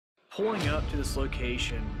pulling up to this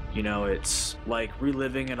location, you know, it's like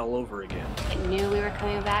reliving it all over again. I knew we were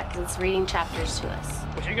coming back because it's reading chapters to us.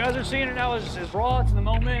 What you guys are seeing it now is raw, it's in the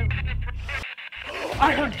moment.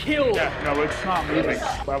 I heard killed! Yeah, no, it's not moving.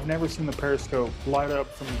 I've never seen the periscope light up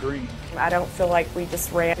from green. I don't feel like we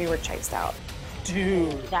just ran, we were chased out.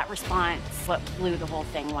 Dude. That response, what blew the whole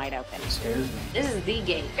thing wide open. This is the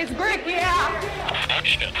gate. It's brick, yeah!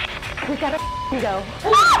 We gotta go.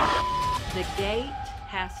 The gate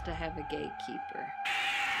has to have a gatekeeper.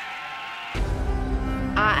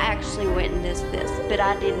 I actually witnessed this, but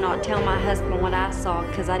I did not tell my husband what I saw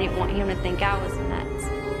because I didn't want him to think I was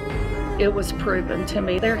nuts. It was proven to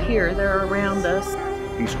me. They're here, they're around us.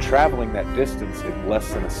 He's traveling that distance in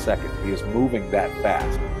less than a second. He is moving that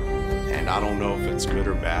fast. And I don't know if it's good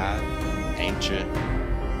or bad, ancient.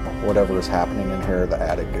 Whatever is happening in here, the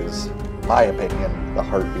attic is, in my opinion, the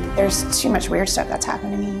heartbeat. There's too much weird stuff that's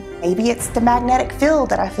happened to me. Maybe it's the magnetic field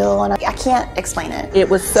that I feel, and I can't explain it. It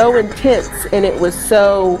was so intense, and it was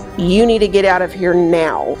so, you need to get out of here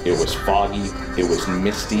now. It was foggy, it was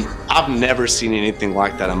misty. I've never seen anything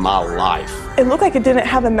like that in my life. It looked like it didn't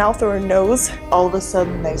have a mouth or a nose. All of a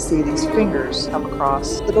sudden, they see these fingers come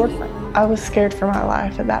across the doorframe. I was scared for my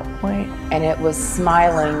life at that point. And it was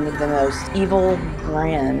smiling the most evil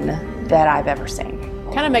grin that I've ever seen.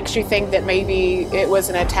 Kind of makes you think that maybe it was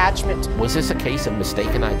an attachment. Was this a case of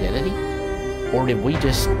mistaken identity? Or did we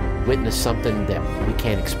just witness something that we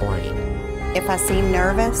can't explain? If I seem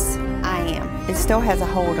nervous, I am. It still has a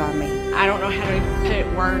hold on me. I don't know how to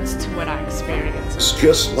put words to what I experienced. It's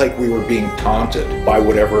just like we were being taunted by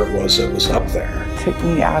whatever it was that was up there. It took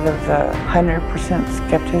me out of the 100%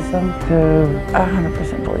 skepticism to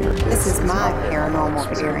 100% believer. This is my paranormal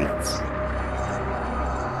experience.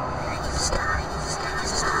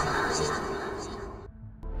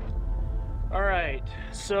 All right,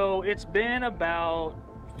 so it's been about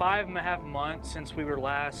 5.5 months since we were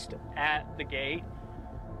last at the gate.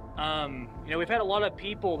 You know, we've had a lot of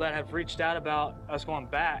people that have reached out about us going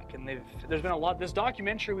back, and there's been a lot. This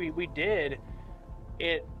documentary we did,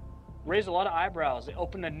 it raised a lot of eyebrows. It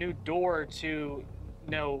opened a new door to, you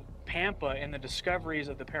know, Pampa and the discoveries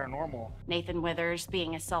of the paranormal. Nathan Withers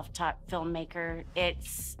being a self-taught filmmaker,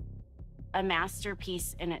 it's a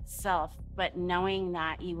masterpiece in itself, but knowing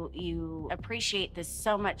that you appreciate this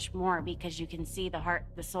so much more because you can see the heart,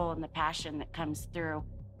 the soul, and the passion that comes through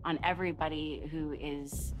on everybody who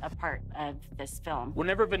is a part of this film.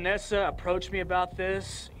 Whenever Vanessa approached me about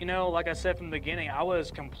this, you know, like I said from the beginning, I was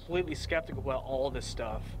completely skeptical about all this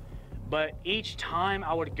stuff. But each time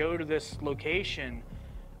I would go to this location,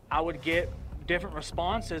 I would get different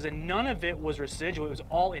responses, and none of it was residual. It was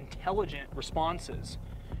all intelligent responses.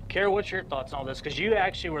 Kara, what's your thoughts on all this? Because you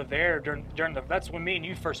actually were there during the, that's when me and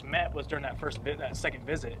you first met, was during that second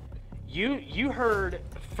visit. You heard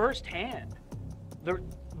firsthand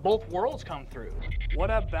both worlds come through. What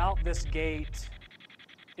about this gate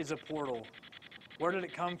is a portal? Where did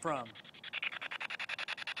it come from?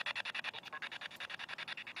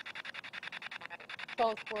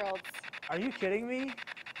 Both worlds. Are you kidding me?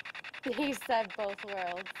 He said both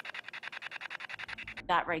worlds.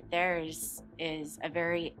 That right there is a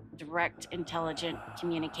very direct, intelligent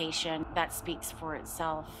communication that speaks for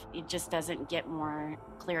itself. It just doesn't get more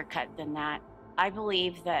clear-cut than that. I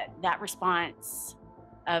believe that response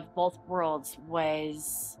of both worlds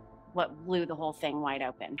was what blew the whole thing wide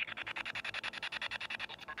open.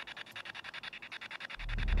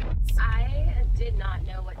 I did not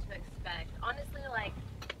know what to expect. Honestly, like,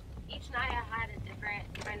 each night I had a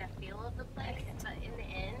different kind of feel of the place, but in the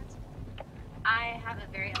end, I have a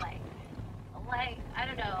very, like, I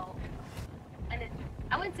don't know,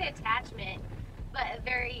 I wouldn't say attachment, but a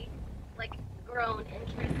very, like, grown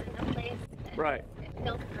interest in the place. Right. It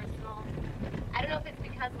feels personal. I don't know if it's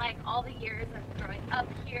because, like, all the years of growing up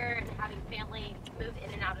here and having family move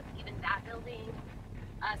in and out of even that building,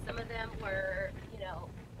 some of them were, you know,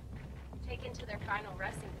 taken to their final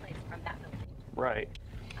resting place from that building. Right.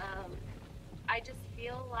 I just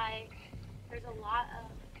feel like there's a lot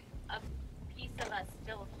of piece of us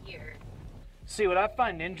still here. See, what I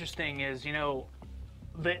find interesting is, you know,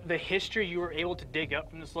 the history you were able to dig up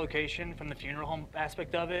from this location, from the funeral home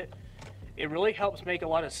aspect of it, it really helps make a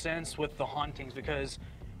lot of sense with the hauntings, because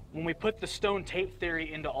when we put the stone tape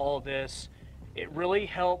theory into all of this, it really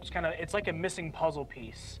helps it's like a missing puzzle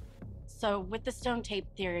piece. So with the stone tape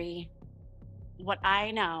theory, what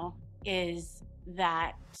I know is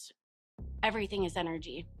that everything is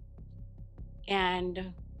energy.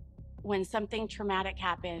 And when something traumatic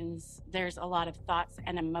happens, there's a lot of thoughts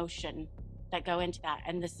and emotion that go into that.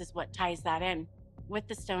 And this is what ties that in with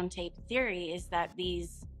the stone tape theory, is that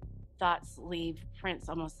these thoughts leave prints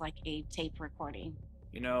almost like a tape recording.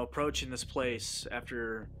 You know, approaching this place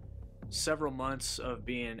after several months of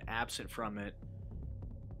being absent from it,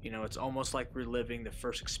 you know, it's almost like reliving the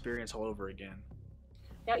first experience all over again.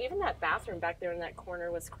 Now, even that bathroom back there in that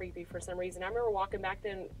corner was creepy for some reason. I remember walking back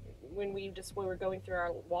then when we were going through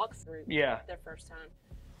our walkthrough the first time.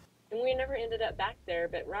 And we never ended up back there,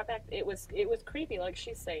 but right back, it was creepy, like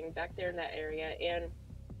she's saying, back there in that area. And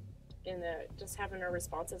in just having our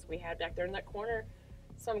responses we had back there in that corner.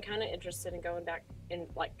 So I'm kind of interested in going back and,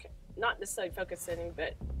 like, not necessarily focusing,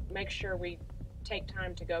 but make sure we take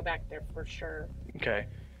time to go back there for sure. Okay.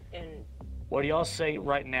 And what do y'all say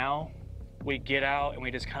right now? We get out and we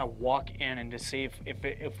just kind of walk in and just see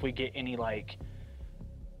if we get any, like,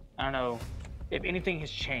 I don't know, if anything has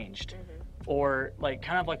changed. Or, like,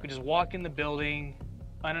 kind of like we just walk in the building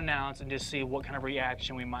unannounced and just see what kind of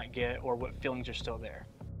reaction we might get or what feelings are still there.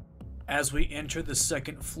 As we enter the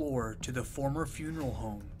second floor to the former funeral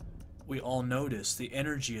home, we all notice the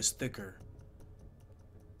energy is thicker.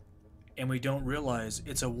 And we don't realize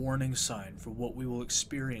it's a warning sign for what we will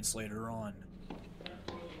experience later on.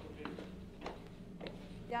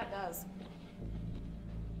 yeah, it does.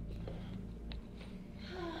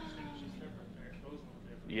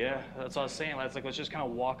 Yeah, that's what I was saying. It's like, let's just kind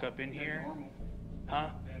of walk up in here. Huh?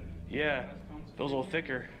 Yeah. Feels a little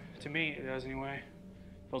thicker. To me, it does anyway.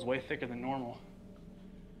 Feels way thicker than normal.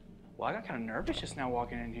 Well, I got kind of nervous just now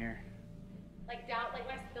walking in here. Like down, like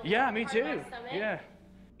my Yeah, me too. Yeah.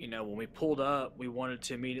 You know, when we pulled up, we wanted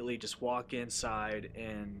to immediately just walk inside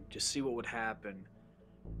and just see what would happen.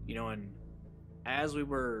 You know, and as we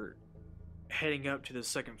were heading up to the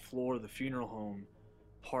second floor of the funeral home,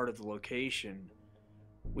 part of the location,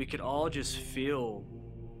 we could all just feel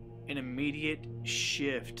an immediate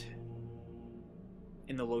shift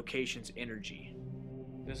in the location's energy.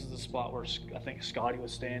 This is the spot where I think Scotty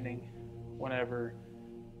was standing whenever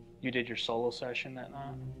you did your solo session that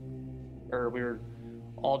night. Or we were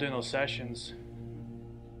all doing those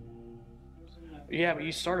Yeah, but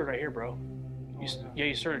you started right here, bro.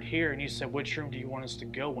 You started here and you said, which room do you want us to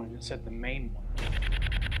go in? It said the main one.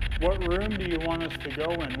 What room do you want us to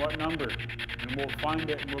go in? What number? And we'll find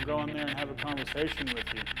it and we'll go in there and have a conversation with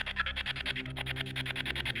you.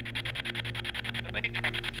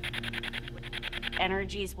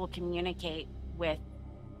 Energies will communicate with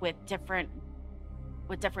different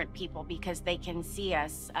people because they can see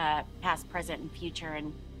us past, present, and future,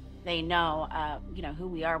 and they know who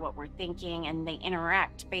we are, what we're thinking, and they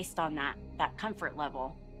interact based on that comfort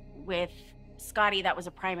level. With Scotty, that was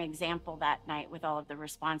a prime example that night with all of the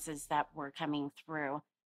responses that were coming through.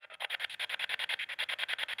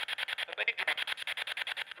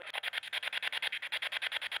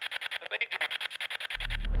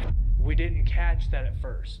 We didn't catch that at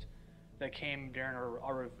first. That came during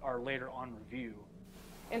our later on review.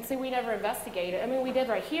 And see, we never investigated. I mean, we did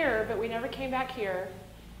right here, but we never came back here.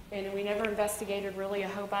 And we never investigated really a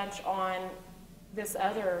whole bunch on this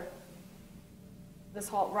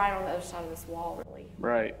hall, right on the other side of this wall, really.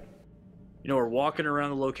 Right. You know, we're walking around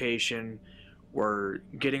the location. We're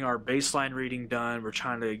getting our baseline reading done. We're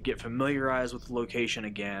trying to get familiarized with the location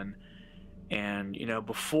again. And, you know,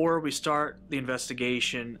 before we start the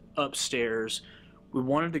investigation upstairs, we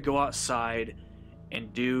wanted to go outside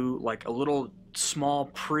and do like a little small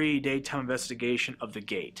pre-daytime investigation of the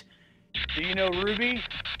gate. Do you know Ruby?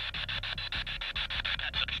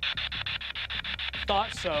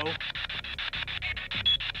 Thought so.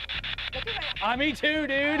 Me too,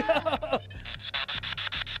 dude. Thought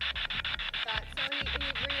so. He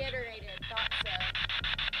reiterated. Thought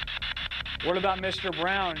so. What about Mr.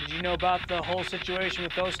 Brown? Did you know about the whole situation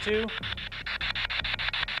with those two?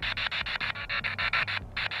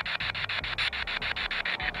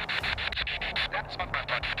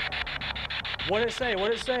 What did it say?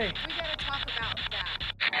 What did it say? We gotta talk about that.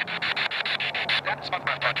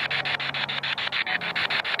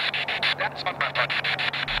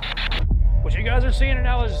 What you guys are seeing it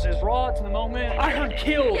now is raw to the moment. I heard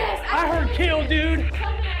kill. Yes, I heard kill, dude. Something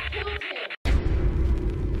that killed him.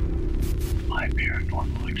 My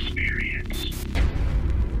paranormal experience.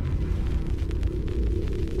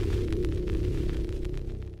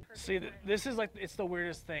 See, this is like, it's the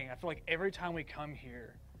weirdest thing. I feel like every time we come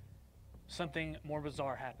here, something more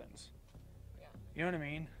bizarre happens. You know what I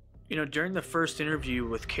mean? You know, during the first interview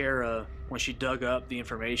with Kara, when she dug up the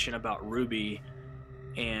information about Ruby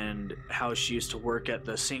and how she used to work at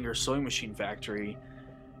the Singer sewing machine factory,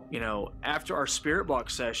 you know, after our spirit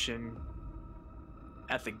box session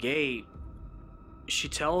at the gate, she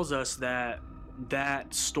tells us that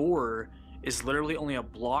that store is literally only a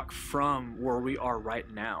block from where we are right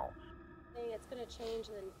now. It's going to change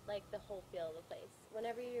like the whole feel of the place.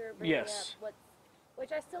 Whenever you're bringing up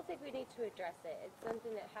which I still think we need to address it. It's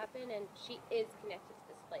something that happened, and she is connected to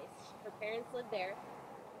this place. Her parents live there,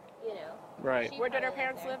 you know. Right. Where did her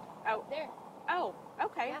parents live? Oh, there. Oh,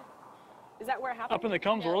 okay. Yeah. Is that where it happened? Up in the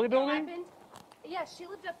Combs Worley building? Yeah, she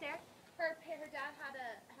lived up there. Her dad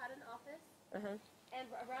had an office, and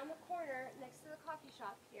around the corner, next to the coffee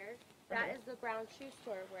shop here, that is the brown shoe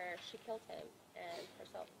store where she killed him and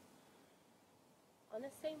herself. On the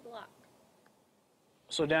same block.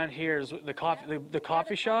 So down here is the coffee, the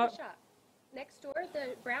coffee shop? Next door,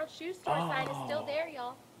 the brown shoe store sign is still there,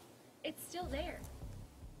 y'all. It's still there.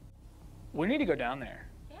 We need to go down there,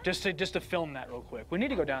 just to film that real quick. We need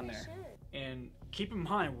to go down there. And keep in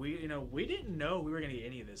mind, we didn't know we were gonna get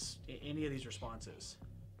any of these responses,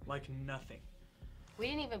 like nothing. We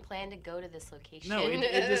didn't even plan to go to this location. No,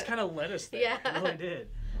 it just kind of led us there. Yeah. It really did.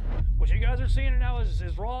 What you guys are seeing now is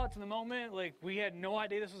raw. It's in the moment. Like, we had no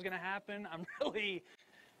idea this was gonna happen. I'm really,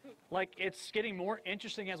 like, it's getting more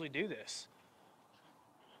interesting as we do this.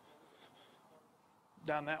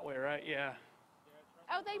 Down that way, right? Yeah.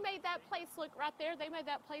 Oh, they made that place look right there. They made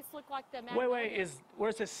that place look like the. Wait,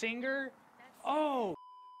 where's the singer? Oh.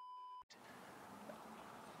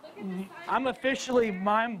 I'm officially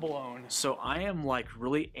mind blown. So I am like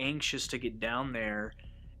really anxious to get down there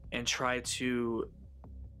and try to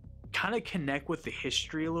kind of connect with the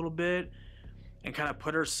history a little bit and kind of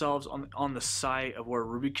put ourselves on the site of where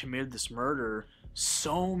Ruby committed this murder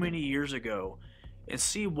so many years ago and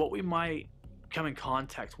see what we might come in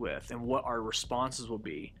contact with and what our responses will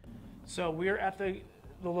be. So we're at the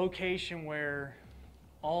location where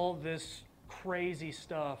all this crazy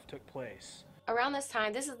stuff took place. Around this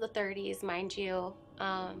time, this is the 30s, mind you.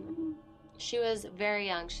 She was very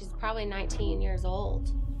young. She's probably 19 years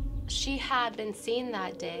old. She had been seen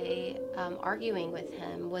that day arguing with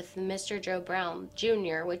him, with Mr. Joe Brown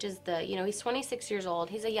Jr., which is he's 26 years old.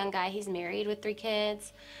 He's a young guy. He's married with 3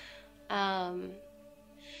 kids.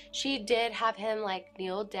 She did have him like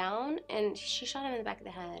kneel down, and she shot him in the back of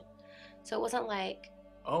the head. So it wasn't like...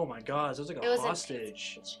 Oh my God, it was like a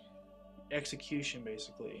hostage execution,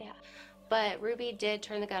 basically. Yeah. But Ruby did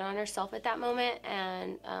turn the gun on herself at that moment,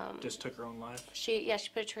 and just took her own life. She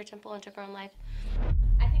put it to her temple and took her own life.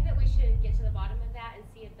 I think that we should get to the bottom of that and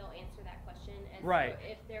see if they'll answer that question, and right.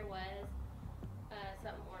 So if there was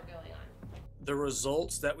something more going on. The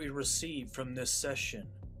results that we received from this session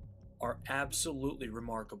are absolutely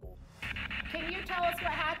remarkable. Can you tell us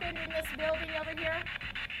what happened in this building over here?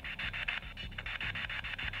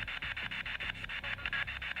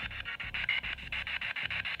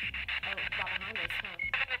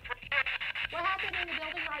 What happened in the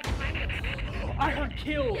building right behind us? I heard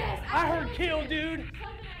kill. Yes, I heard kill, dude.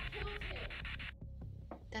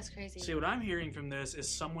 That's crazy. See, what I'm hearing from this is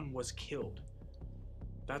someone was killed.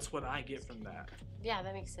 That's what I get from that. Yeah,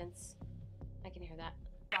 that makes sense. I can hear that.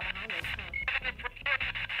 Behind us, huh?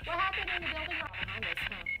 What happened in the building right behind us,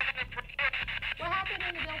 huh? What happened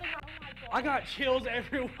in the building right behind us? I got chills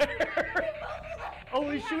everywhere.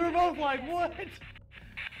 Holy shit, we're both like, what?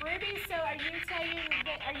 Ruby, so are you saying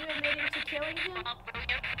that, are you admitting to killing him?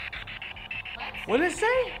 What did it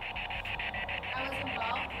say? I was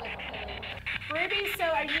involved with killing. Ruby, so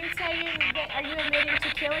are you saying that, are you admitting to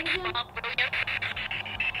killing him?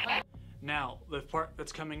 Now, the part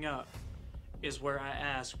that's coming up is where I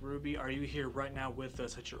ask, Ruby, are you here right now with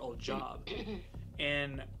us at your old job?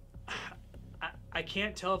 And I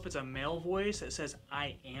can't tell if it's a male voice that says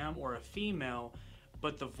I am or a female,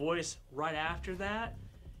 but the voice right after that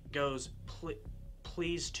goes,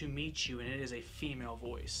 pleased to meet you, and it is a female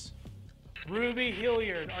voice. Ruby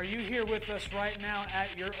Hilliard, are you here with us right now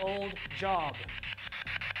at your old job?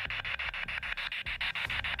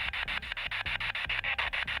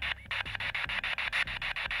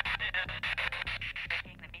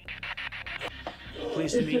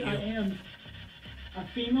 Pleased to meet you. I am a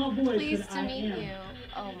female voice. Pleased to meet you.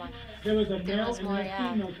 Oh my. There was a male and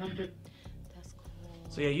a female come to. That's cool.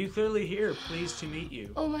 So yeah, you clearly hear pleased to meet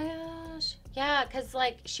you. Oh my gosh. Yeah, because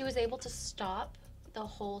like she was able to stop the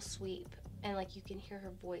whole sweep, and like you can hear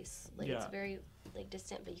her voice. Like it's very like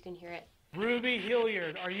distant, but you can hear it. Ruby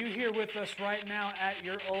Hilliard, are you here with us right now at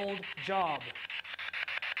your old job?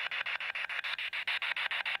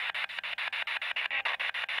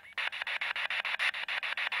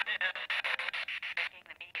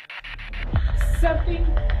 Something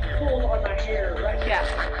pulled on my hair right now.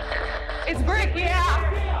 Yeah. It's Brick,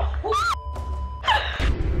 yeah.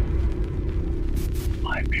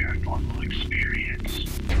 My paranormal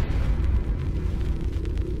experience.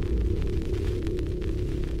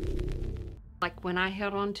 Like when I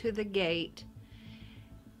held onto the gate,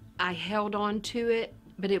 I held on to it,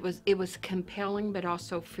 but it was compelling but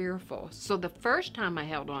also fearful. So the first time I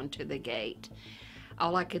held on to the gate,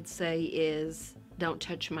 all I could say is, "Don't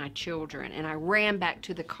touch my children." And I ran back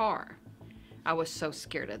to the car. I was so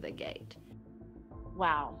scared of the gate.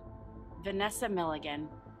 Wow. Vanessa Milligan,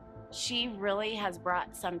 she really has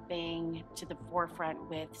brought something to the forefront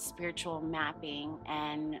with spiritual mapping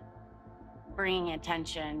and bringing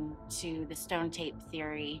attention to the stone tape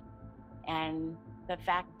theory, and the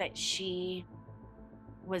fact that she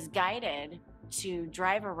was guided to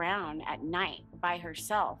drive around at night by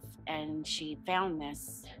herself and she found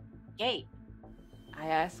this gate. I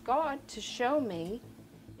asked God to show me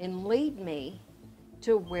and lead me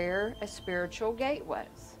to where a spiritual gate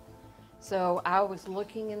was. So I was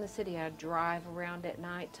looking in the city. I'd drive around at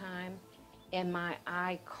nighttime, and my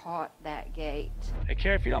eye caught that gate. Hey,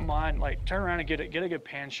 Carrie, if you don't mind, like, turn around and get a good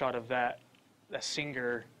pan shot of that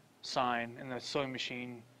Singer sign and the sewing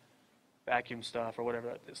machine vacuum stuff or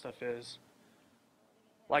whatever that stuff is.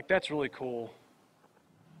 Like, that's really cool.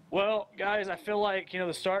 Well, guys, I feel like,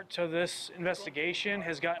 the start to this investigation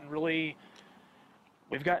has gotten really,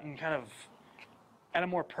 we've gotten kind of at a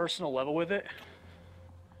more personal level with it.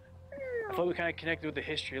 I feel like we kind of connected with the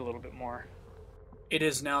history a little bit more. It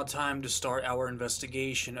is now time to start our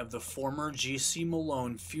investigation of the former G.C.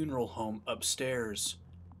 Malone funeral home upstairs.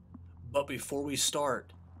 But before we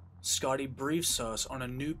start, Scotty briefs us on a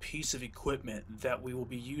new piece of equipment that we will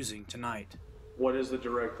be using tonight. What is the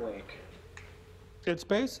direct link? It's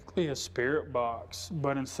basically a spirit box,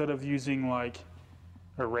 but instead of using like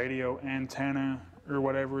a radio antenna or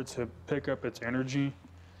whatever to pick up its energy,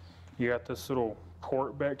 you got this little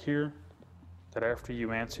port back here that after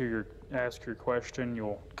you ask your question,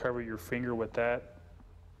 you'll cover your finger with that,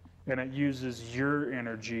 and it uses your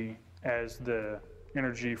energy as the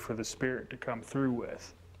energy for the spirit to come through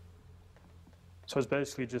with. So it's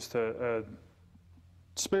basically just a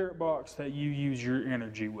spirit box that you use your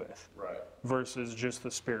energy with, Right. versus just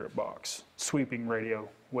the spirit box sweeping radio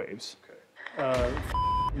waves.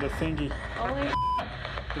 The thingy.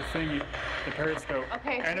 The thingy, the periscope.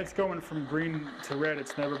 Okay. And it's going from green to red.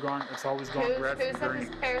 It's never gone, it's always gone red from Who's at green.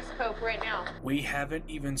 this periscope right now? We haven't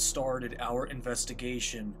even started our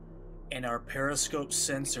investigation, and our periscope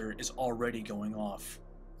sensor is already going off.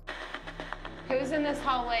 Who's in this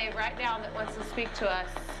hallway right now that wants to speak to us?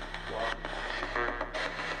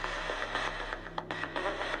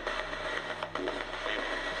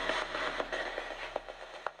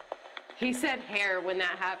 He said hair when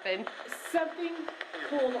that happened. Something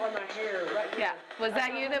pulled on my hair right here. Yeah. Was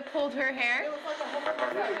that you that pulled her hair? It was like a whole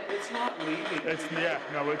It's not leaving.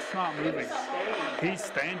 It's not moving. He's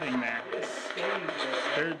standing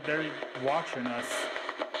there. They're watching us.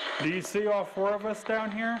 Do you see all four of us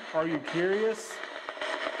down here? Are you curious?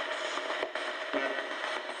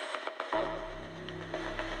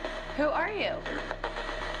 Who are you?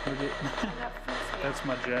 That's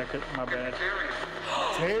my jacket, my bad.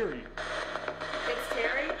 Terry. It's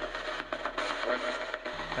Terry?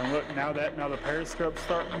 And look, now the periscope's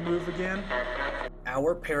starting to move again.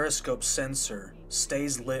 Our periscope sensor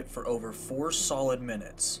stays lit for over 4 solid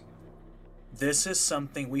minutes. This is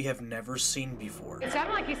something we have never seen before. It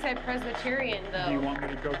sounded like you said Presbyterian, though. Do you want me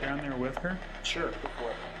to go down there with her? Sure, go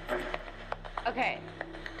for it. Okay.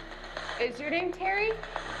 Is your name Terry?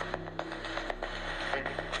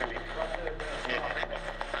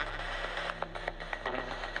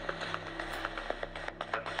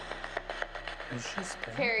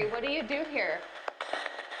 Terry, what do you do here?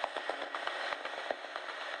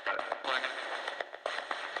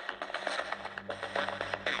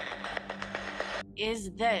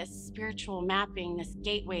 Is this spiritual mapping, this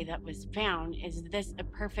gateway that was found, is this a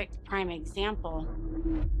perfect prime example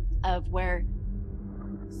of where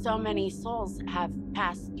so many souls have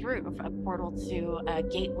passed through, a portal to a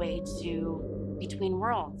gateway to between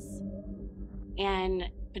worlds, and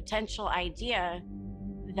potential idea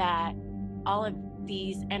that all of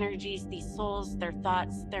these energies, these souls, their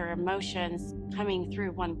thoughts, their emotions coming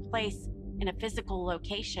through one place in a physical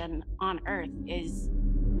location on Earth is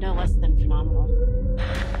no less than phenomenal.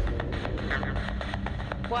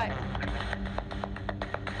 What?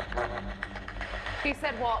 He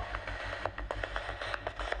said walk.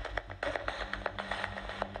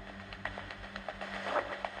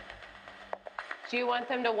 Do you want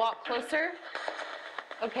them to walk closer?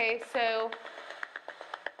 Okay, so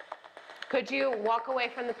could you walk away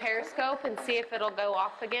from the periscope and see if it'll go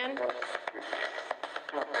off again?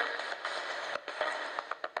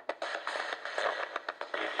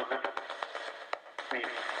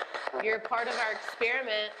 You're part of our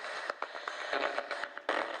experiment.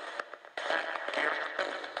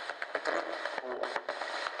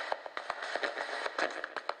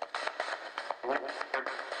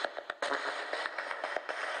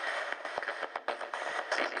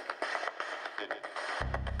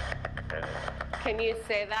 Can you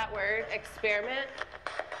say that word, experiment?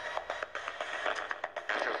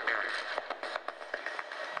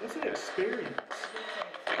 This is experience.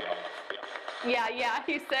 Yeah,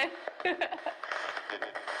 he said.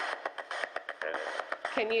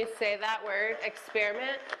 Can you say that word,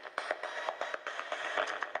 experiment?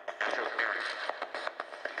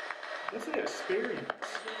 This is experience.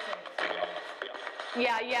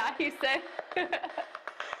 Yeah, he said.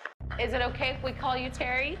 Is it okay if we call you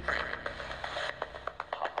Terry?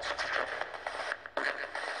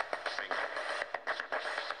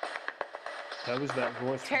 That was that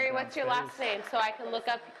voice. Terry, what's your last name so I can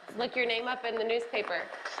look your name up in the newspaper?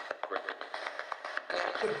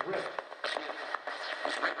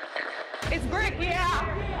 It's Brick, yeah.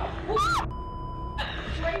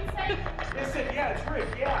 Listen, yeah, it's Rick,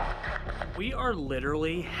 yeah. We are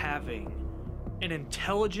literally having an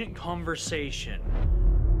intelligent conversation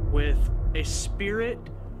with a spirit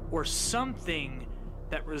or something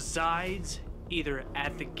that resides either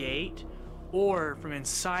at the gate or from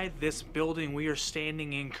inside this building we are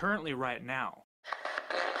standing in currently right now.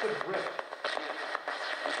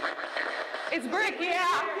 It's Brick,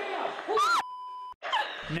 yeah.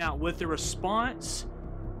 Now, with the response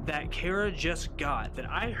that Kara just got, that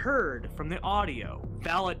I heard from the audio,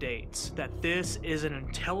 validates that this is an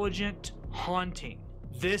intelligent haunting.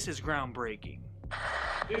 This is groundbreaking.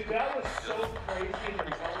 Dude, that was so crazy and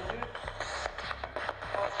intelligent.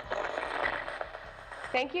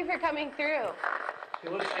 Thank you for coming through. Okay,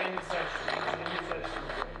 let's end the session.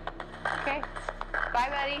 Okay. Bye,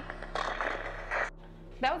 buddy.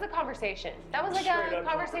 That was a conversation. That was like a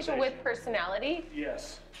conversation with personality.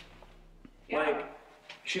 Yes. Yeah. Like,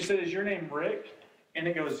 she said, "Is your name Rick?" And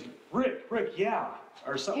it goes, Rick, yeah,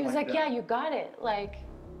 or something. He was like like, that. yeah, you got it. Like,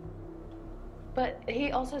 but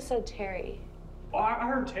he also said Terry. Well, I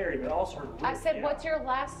heard Terry, but I also heard Rick. I said, yeah. what's your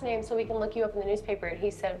last name so we can look you up in the newspaper? And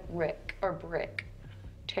he said Rick or Brick.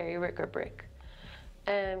 Terry, Rick, or Brick.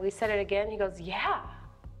 And we said it again. He goes, yeah,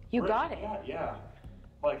 you Rick, got it. Yeah.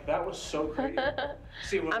 Like, that was so crazy.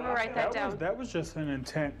 See, I'm gonna write that down. That was just an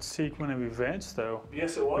intense sequence of events, though.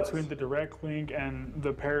 Yes, it was. Between the direct link and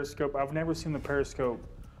the periscope. I've never seen the periscope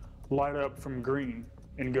light up from green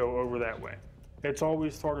and go over that way. It's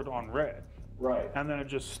always started on red. Right. And then it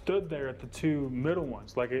just stood there at the two middle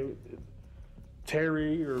ones. Like,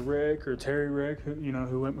 Terry or Rick or Terry Rick,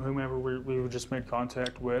 whomever we just made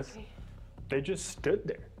contact with, they just stood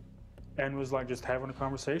there and was like just having a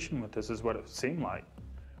conversation with us, is what it seemed like.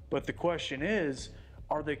 But the question is,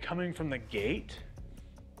 are they coming from the gate?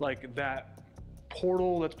 Like that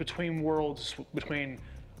portal that's between worlds, between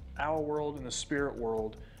our world and the spirit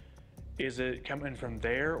world, is it coming from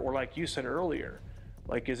there? Or like you said earlier,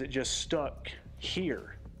 like is it just stuck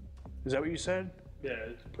here? Is that what you said? Yeah,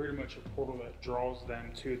 it's pretty much a portal that draws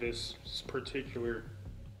them to this particular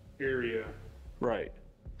area. Right.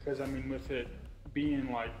 Because I mean, with it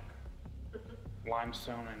being like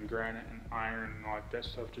limestone and granite and iron and like that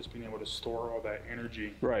stuff, just being able to store all that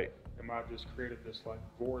energy. Right. It might have just created this like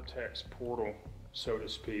vortex portal, so to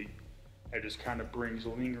speak, that just kind of brings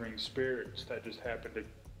lingering spirits that just happen to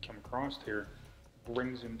come across here,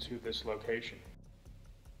 brings them to this location.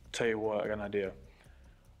 Tell you what, I got an idea.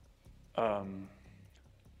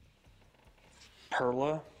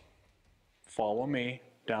 Perla, follow me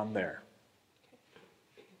down there.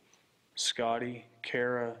 Scotty,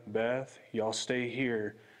 Kara, Beth, y'all stay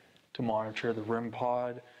here to monitor the REM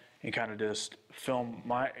pod and kind of just film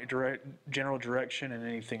my general direction and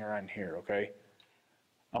anything around here, okay?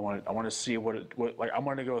 I want to see what I'm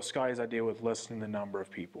going to go with Scotty's idea with lessening the number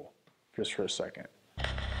of people just for a second.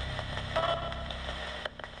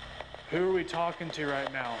 Who are we talking to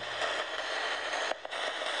right now?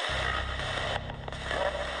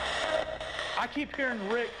 I keep hearing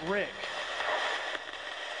Rick.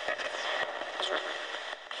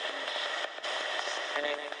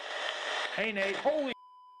 Hey, Nate. Holy.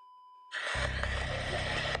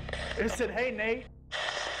 It said, hey, Nate.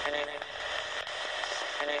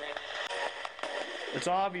 It's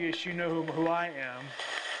obvious you know who I am.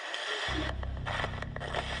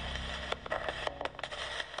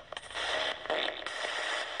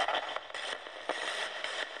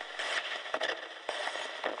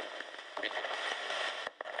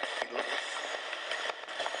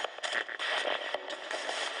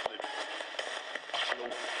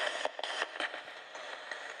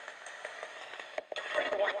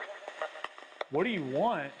 What do you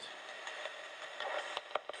want?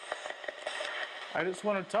 I just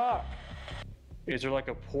want to talk. Is there like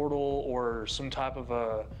a portal or some type of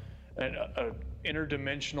a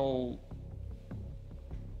interdimensional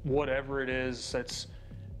whatever it is that's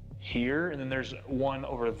here, and then there's one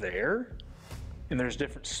over there? and there's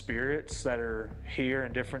different spirits that are here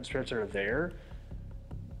and different spirits that are there.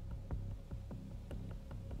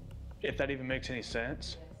 If that even makes any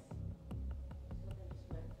sense.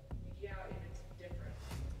 Yeah, it's different.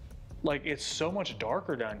 Like, it's so much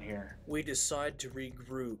darker down here. We decide to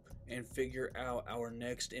regroup and figure out our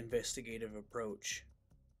next investigative approach.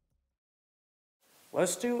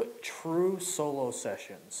 Let's do true solo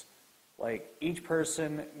sessions. Like, each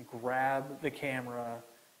person grab the camera,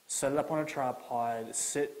 set it up on a tripod,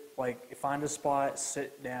 find a spot,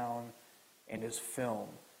 sit down, and just film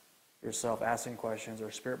yourself asking questions or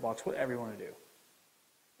spirit box, whatever you want to do,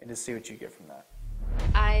 and just see what you get from that.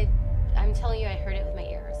 I'm telling you, I heard it with my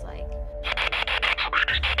ears, like.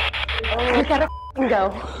 Oh, we gotta go.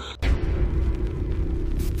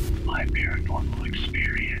 My paranormal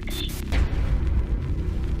experience.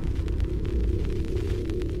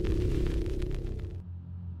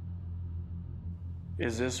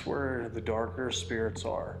 Is this where the darker spirits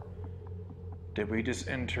are? Did we just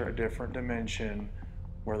enter a different dimension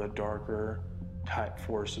where the darker type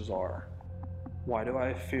forces are? Why do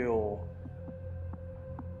I feel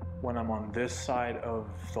when I'm on this side of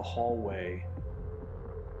the hallway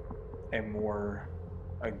a more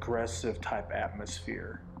aggressive type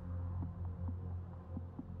atmosphere?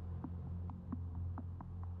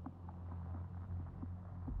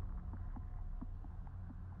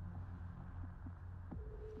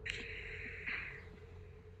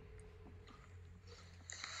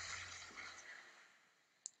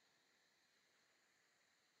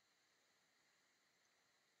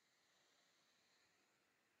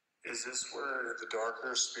 Is this where the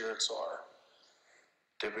darker spirits are?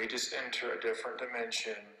 Did we just enter a different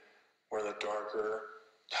dimension where the darker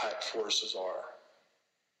type forces are?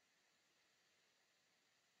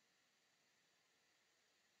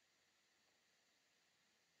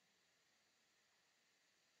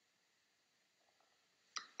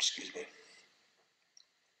 Excuse me.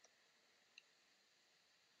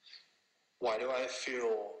 Why do I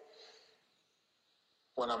feel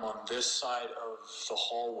when I'm on this side of the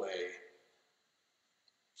hallway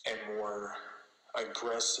a more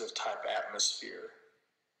aggressive type atmosphere?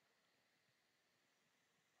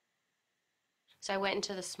 So I went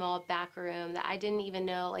into the small back room that I didn't even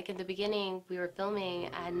know, like in the beginning we were filming,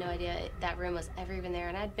 I had no idea that room was ever even there,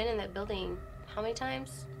 and I'd been in that building how many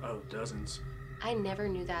times? Oh, dozens. I never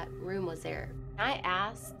knew that room was there. I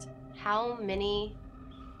asked how many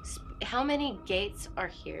gates are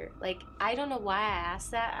here? Like, I don't know why I asked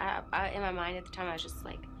that. In my mind at the time, I was just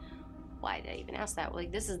like, why did I even ask that?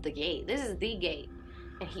 Like, this is the gate. This is the gate.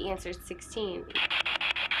 And he answered 16.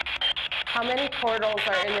 How many portals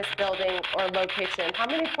are in this building or location? How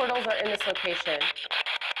many portals are in this location?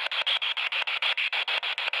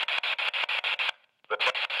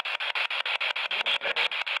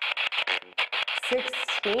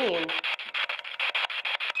 16.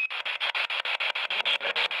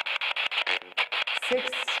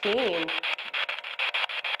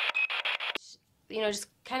 You know, just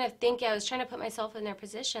kind of thinking, I was trying to put myself in their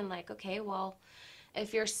position, like, okay, well,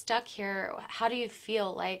 if you're stuck here, how do you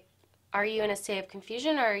feel? Like, are you in a state of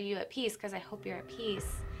confusion or are you at peace? Because I hope you're at peace.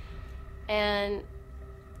 And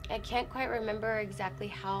I can't quite remember exactly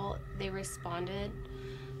how they responded,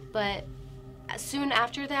 but soon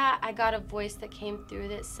after that, I got a voice that came through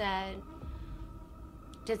that said,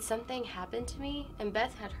 did something happen to me? And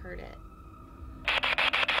Beth had heard it.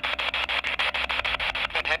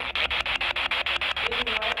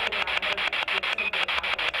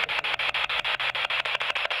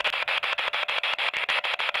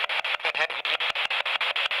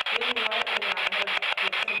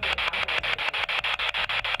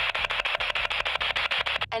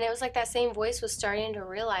 And it was like that same voice was starting to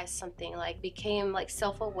realize something, like became like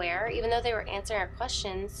self-aware, even though they were answering our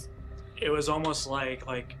questions. It was almost like,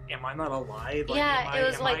 am I not alive? Like, yeah, it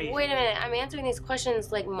was like, wait a minute, I'm answering these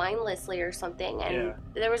questions like mindlessly or something, and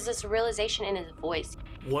there was this realization in his voice.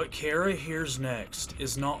 What Kara hears next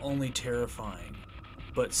is not only terrifying,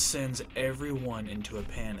 but sends everyone into a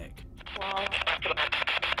panic. Wow.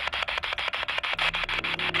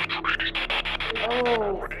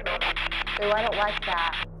 Oh, I don't like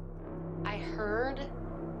that.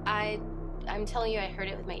 I'm telling you, I heard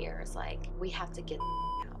it with my ears, like, we have to get out.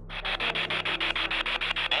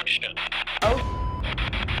 Oh.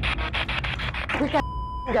 We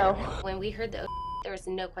gotta go. When we heard the there was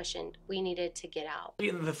no question, we needed to get out.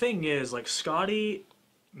 The thing is, like, Scotty,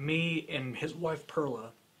 me, and his wife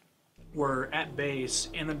Perla were at base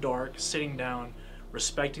in the dark, sitting down,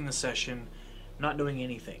 respecting the session, not doing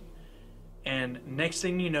anything. And next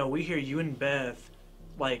thing you know, we hear you and Beth,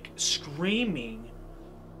 like, screaming,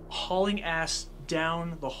 hauling ass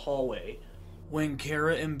down the hallway. When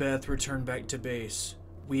Kara and Beth return back to base,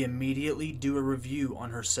 we immediately do a review on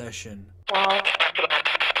her session. Wow.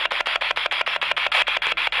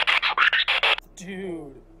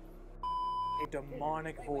 Dude. A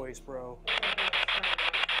demonic voice, bro.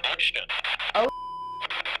 Oh.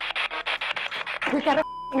 We gotta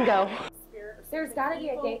go. There's gotta be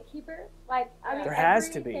a gatekeeper. Like, I mean, There has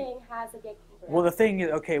to be. everything has a gatekeeper. Well, the thing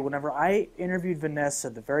is, okay, whenever I interviewed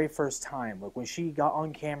Vanessa the very first time, like when she got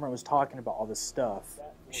on camera and was talking about all this stuff,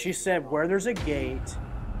 she said where there's a gate,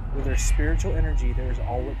 where there's spiritual energy, there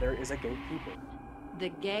is a gatekeeper. The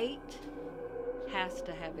gate has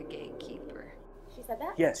to have a gatekeeper. She said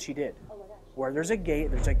that? Yes, she did. Oh my gosh. Where there's a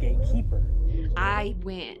gate, there's a gatekeeper. I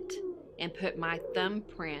went and put my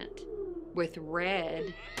thumbprint with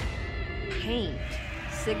red paint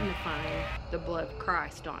signifying the blood of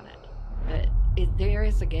Christ on it. But there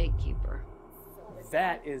is a gatekeeper.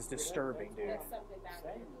 That is disturbing, dude.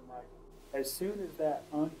 As soon as that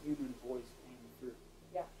unhuman voice came through,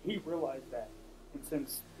 he realized that. And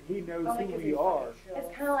since he knows who we are,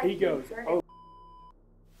 he goes, oh,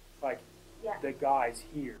 like, the guy's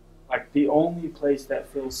here. Like, the only place that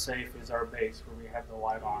feels safe is our base where we have the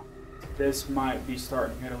light on. This might be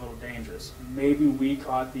starting to get a little dangerous. Maybe we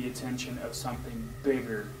caught the attention of something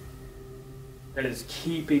bigger that is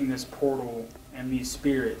keeping this portal and these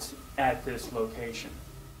spirits at this location.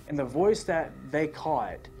 And the voice that they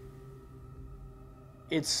caught,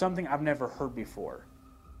 it's something I've never heard before.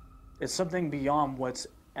 It's something beyond what's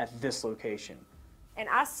at this location. And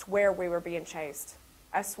I swear we were being chased.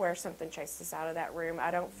 I swear something chased us out of that room. I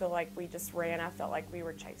don't feel like we just ran. I felt like we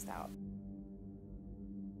were chased out.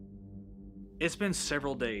 It's been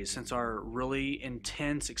several days since our really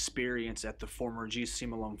intense experience at the former G.C.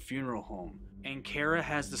 Malone funeral home, and Kara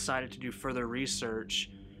has decided to do further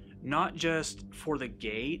research, not just for the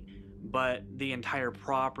gate, but the entire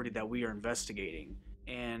property that we are investigating.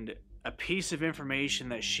 And a piece of information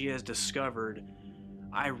that she has discovered,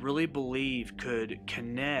 I really believe could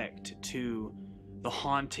connect to the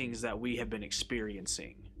hauntings that we have been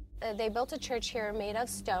experiencing. They built a church here made of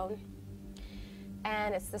stone,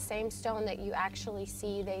 and it's the same stone that you actually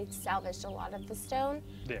see. They salvaged a lot of the stone,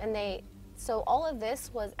 and so all of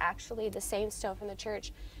this was actually the same stone from the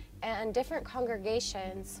church, and different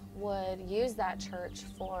congregations would use that church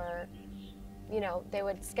for, they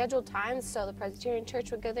would schedule times, so the Presbyterian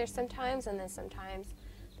church would go there sometimes, and then sometimes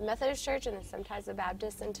the Methodist church, and then sometimes the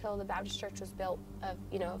Baptist, until the Baptist church was built a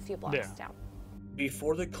few blocks down.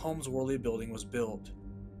 Before the Combs Worley building was built,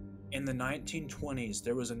 in the 1920s,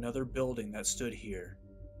 there was another building that stood here,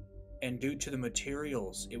 and due to the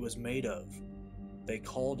materials it was made of, they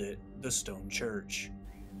called it the Stone Church.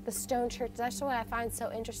 The Stone Church, that's what I find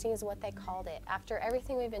so interesting is what they called it. After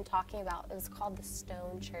everything we've been talking about, it was called the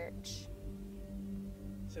Stone Church.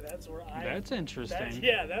 So that's where That's interesting.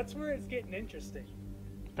 That's where it's getting interesting.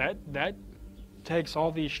 That takes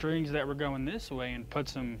all these strings that were going this way and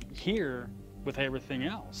puts them here with everything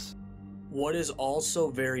else. What is also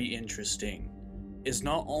very interesting is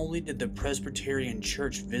not only did the Presbyterian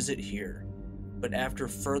Church visit here, but after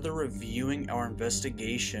further reviewing our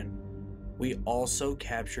investigation, we also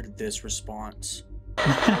captured this response.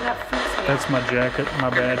 That's my jacket, my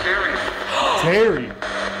bad. Terry!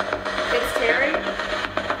 It's Terry?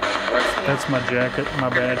 That's my jacket, my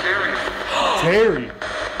bad. Terry!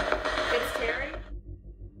 It's Terry?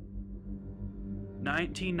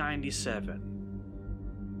 1997.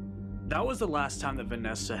 That was the last time that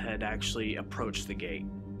Vanessa had actually approached the gate,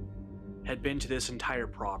 had been to this entire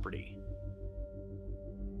property.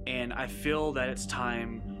 And I feel that it's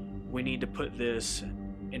time we need to put this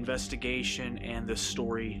investigation and this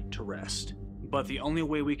story to rest. But the only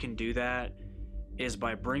way we can do that is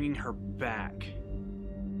by bringing her back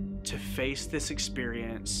to face this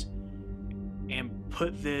experience and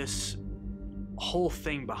put this whole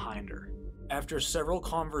thing behind her. After several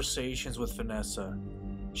conversations with Vanessa,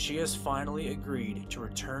 she has finally agreed to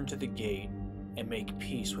return to the gate and make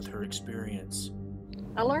peace with her experience.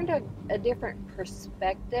 I learned a different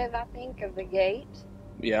perspective, I think, of the gate.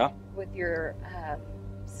 Yeah. With your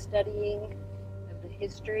studying of the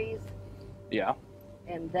histories. Yeah.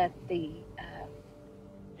 And that the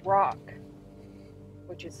rock,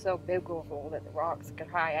 which is so biblical that the rocks could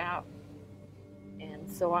high out. And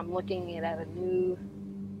so I'm looking at it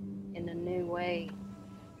in a new way.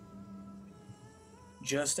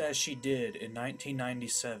 Just as she did in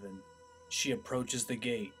 1997, she approaches the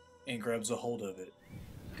gate and grabs a hold of it.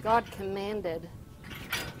 God commanded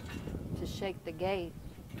to shake the gate.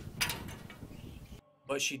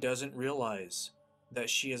 But she doesn't realize that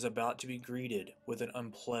she is about to be greeted with an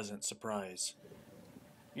unpleasant surprise.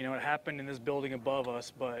 It happened in this building above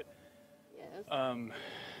us, but Yes.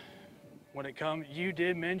 When it comes, you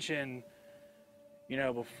did mention, you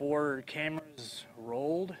know, before cameras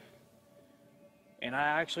rolled, and I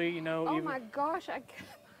actually, you know, Oh my gosh, I got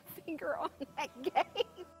my finger on that gate.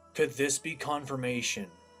 Could this be confirmation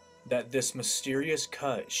that this mysterious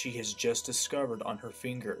cut she has just discovered on her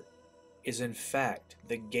finger is in fact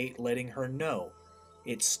the gate letting her know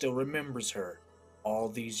it still remembers her all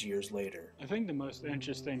these years later? I think the most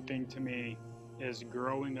interesting thing to me is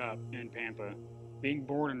growing up in Pampa, being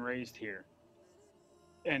born and raised here,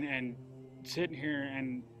 and sitting here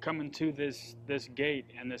and coming to this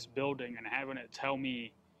gate and this building and having it tell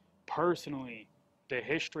me personally the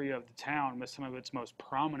history of the town with some of its most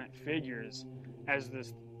prominent figures as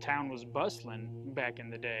this town was bustling back in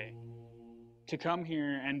the day. To come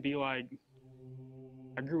here and be like,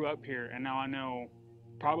 I grew up here and now I know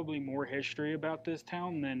probably more history about this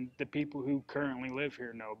town than the people who currently live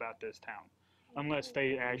here know about this town, unless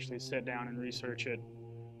they actually sit down and research it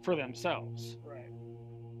for themselves. Right.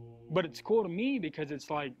 But it's cool to me because it's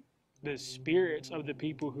like the spirits of the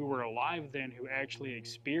people who were alive then who actually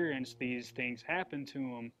experienced these things happen to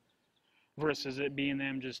them versus it being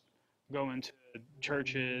them just going to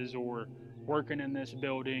churches or working in this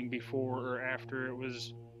building before or after it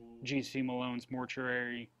was G.C. Malone's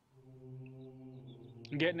mortuary.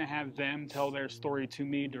 Getting to have them tell their story to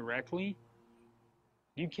me directly,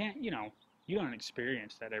 you can't, you know, you don't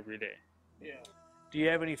experience that every day. Yeah. Do you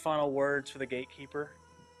have any final words for the gatekeeper?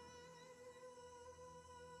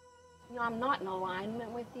 You know, I'm not in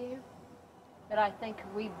alignment with you, but I think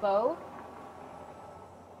we both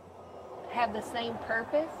have the same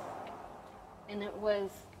purpose, and it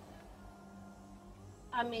was,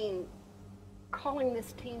 I mean, calling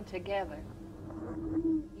this team together.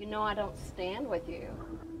 You know I don't stand with you,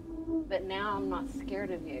 but now I'm not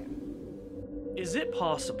scared of you. Is it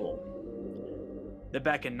possible that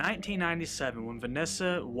back in 1997, when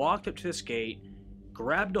Vanessa walked up to this gate,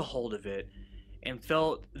 grabbed a hold of it, and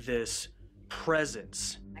felt this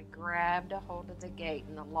presence? I grabbed a hold of the gate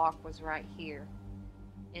and the lock was right here.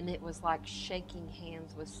 And it was like shaking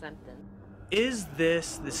hands with something. Is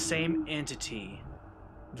this the same entity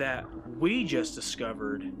that we just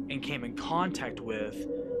discovered and came in contact with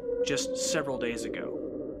just several days ago?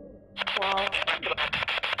 Well,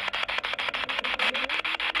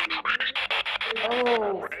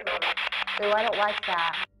 oh, I don't like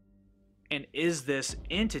that. And is this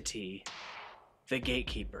entity the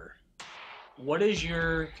gatekeeper? What is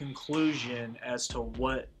your conclusion as to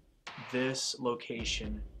what this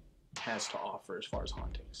location has to offer as far as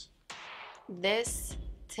hauntings? This,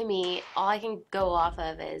 to me, all I can go off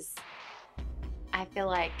of is I feel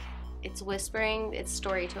like it's whispering its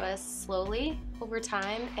story to us slowly over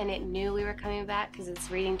time, and it knew we were coming back because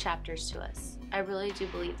it's reading chapters to us. I really do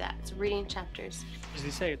believe that. It's reading chapters. Because they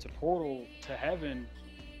say it's a portal to heaven,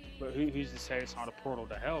 but who's to say it's not a portal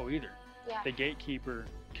to hell either? Yeah. The gatekeeper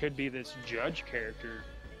could be this judge character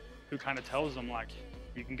who kind of tells them, like,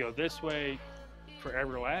 you can go this way for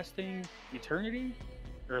everlasting eternity,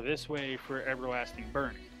 or this way for everlasting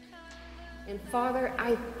burning. And Father,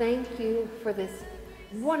 I thank you for this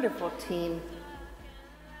wonderful team.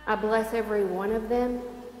 I bless every one of them.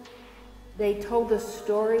 They told the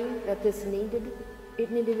story that it needed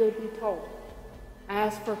to be told. I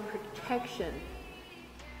ask for protection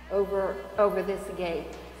over this gate.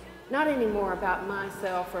 Not anymore about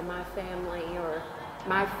myself or my family or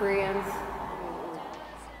my friends.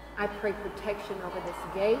 I pray protection over this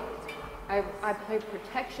gate. I pray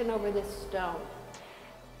protection over this stone.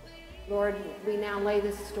 Lord, we now lay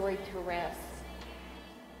this story to rest.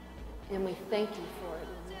 And we thank you for it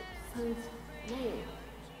in your Son's name.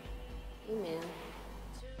 Amen.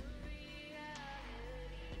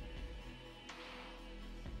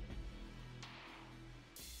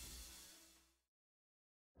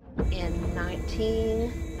 In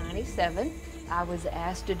 1997, I was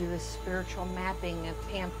asked to do a spiritual mapping of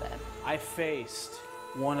Pampa. I faced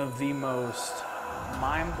one of the most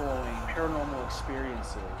mind-blowing paranormal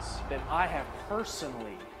experiences that I have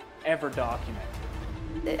personally ever documented.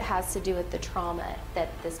 It has to do with the trauma that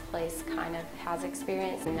this place kind of has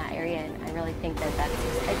experienced in that area, and I really think that that's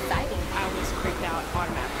exciting. I was creeped out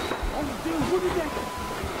automatically. Oh, dude, what is that?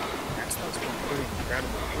 That smells pretty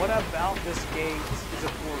incredible. What about this gate is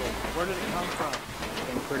a portal? Where did it come from? It's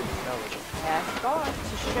been pretty intelligent. Ask God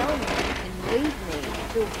to show me and lead me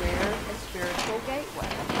to where a spiritual gate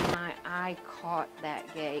was. My eye caught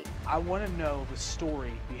that gate. I want to know the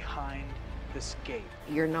story behind this gate.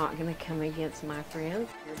 You're not going to come against my friends.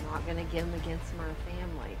 You're not going to come against my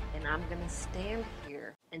family. And I'm going to stand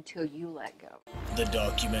here until you let go. The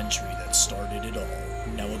documentary that started it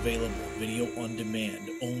all, now available video on demand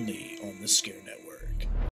only on the Scare Network.